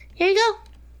 Here you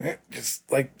go. Just,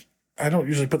 I don't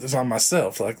usually put this on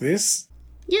myself like this.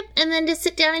 Yep, and then just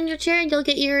sit down in your chair and you'll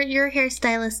get your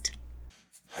hairstylist.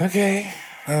 Okay.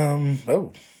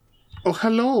 Oh,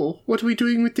 hello. What are we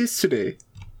doing with this today?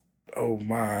 Oh,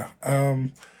 my.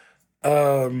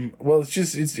 Well,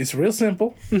 it's real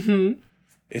simple. Mm-hmm.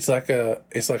 It's like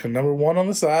a number 1 on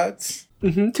the sides.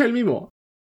 Mm-hmm. Tell me more.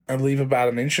 And leave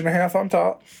about 1.5 inches on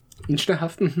top. 1.5 inches?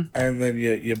 Mm-hmm. And then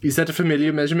you Is that a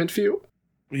familiar measurement for you?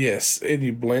 yes, and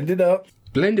you blend it up.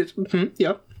 Blend it. Mm-hmm.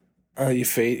 Yep. You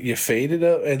fade it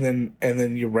up, and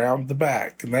then you round the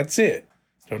back, and that's it.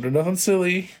 Don't do nothing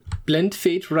silly. Blend,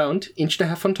 fade, round, 1.5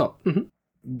 inches on top.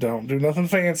 Mm-hmm. Don't do nothing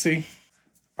fancy.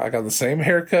 I got the same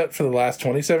haircut for the last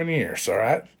 27 years, all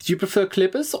right? Do you prefer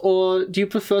clippers or do you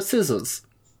prefer scissors?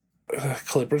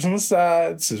 Clippers on the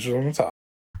side, scissors on the top.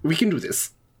 We can do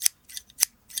this.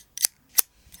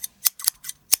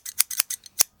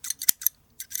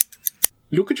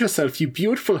 Look at yourself, you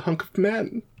beautiful hunk of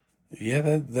man. Yeah,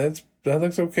 that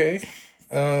looks okay.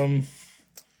 All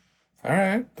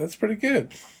right, that's pretty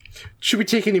good. Should we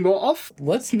take any more off?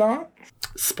 Let's not.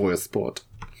 Spoil sport.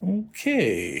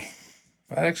 Okay.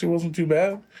 That actually wasn't too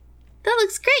bad. That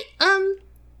looks great.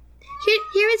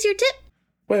 Here is your tip.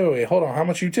 Wait, hold on. How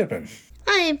much you tipping?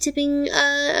 I am tipping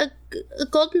a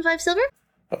gold and 5 silver.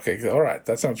 Okay, all right.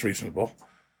 That sounds reasonable.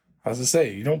 I was to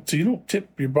say, you don't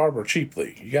tip your barber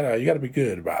cheaply. You gotta be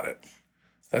good about it.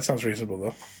 That sounds reasonable,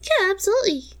 though. Yeah,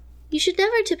 absolutely. You should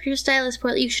never tip your stylist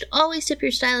poorly. You should always tip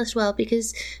your stylist well,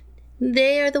 because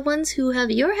they are the ones who have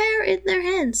your hair in their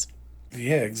hands.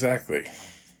 Yeah, exactly.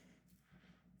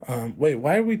 Wait,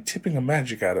 why are we tipping a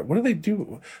magic item? What do they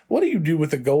do? What do you do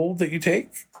with the gold that you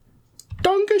take?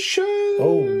 Dankeschön.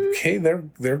 Okay,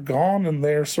 they're gone and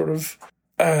they're sort of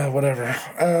whatever.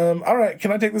 All right,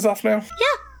 can I take this off now?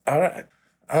 Yeah. All right.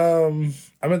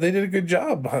 I mean, they did a good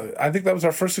job. I think that was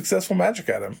our first successful magic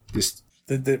item.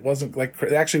 That wasn't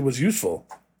it actually was useful.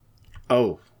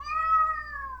 Oh,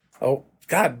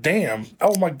 God damn.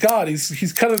 Oh my God,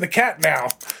 he's cutting the cat now.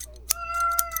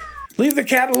 Leave the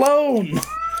cat alone.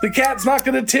 The cat's not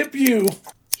going to tip you.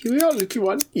 here we are, little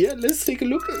one. Yeah, let's take a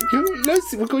look.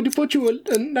 We're going to put you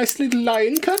a nice little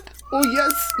lion cut. Oh,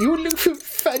 yes, you look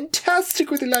fantastic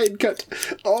with a lion cut.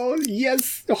 Oh,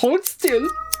 yes, hold still.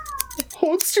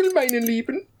 Hold still, meine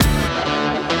Lieben.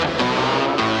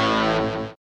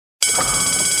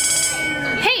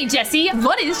 Hey, Hey, Jesse,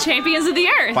 what is Champions of the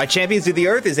Earth? Why Champions of the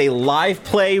Earth is a live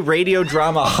play radio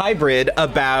drama hybrid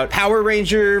about Power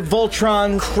Ranger,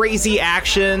 Voltron, crazy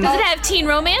action. Does it have teen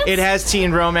romance? It has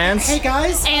teen romance. Hey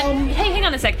guys, And hey, hang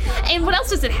on a sec. And what else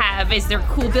does it have? Is there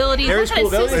cool abilities? There's What kind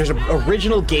cool of abilities. There's an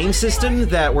original game system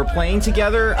that we're playing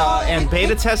together and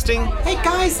beta testing. hey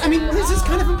guys, I mean, this is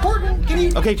kind of important. Can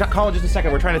you... Okay, Colin, just a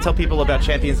second. We're trying to tell people about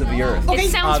Champions of the Earth. It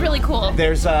sounds really cool.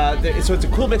 There's so it's a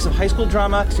cool mix of high school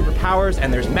drama, superpowers,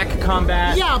 and there's mech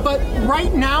combat. Yeah, but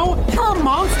right now, there are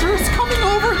monsters coming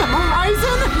over the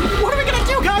horizon. What are we gonna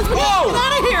do, guys? We gotta get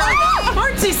out of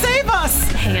here! Artsy, save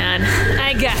us! Hang on,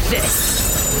 I got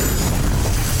this.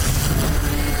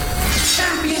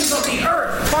 Champions of the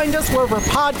Earth! Find us wherever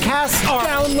podcasts are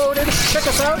downloaded. Check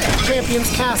us out at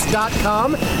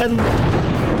championscast.com and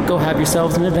Go have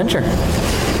yourselves an adventure.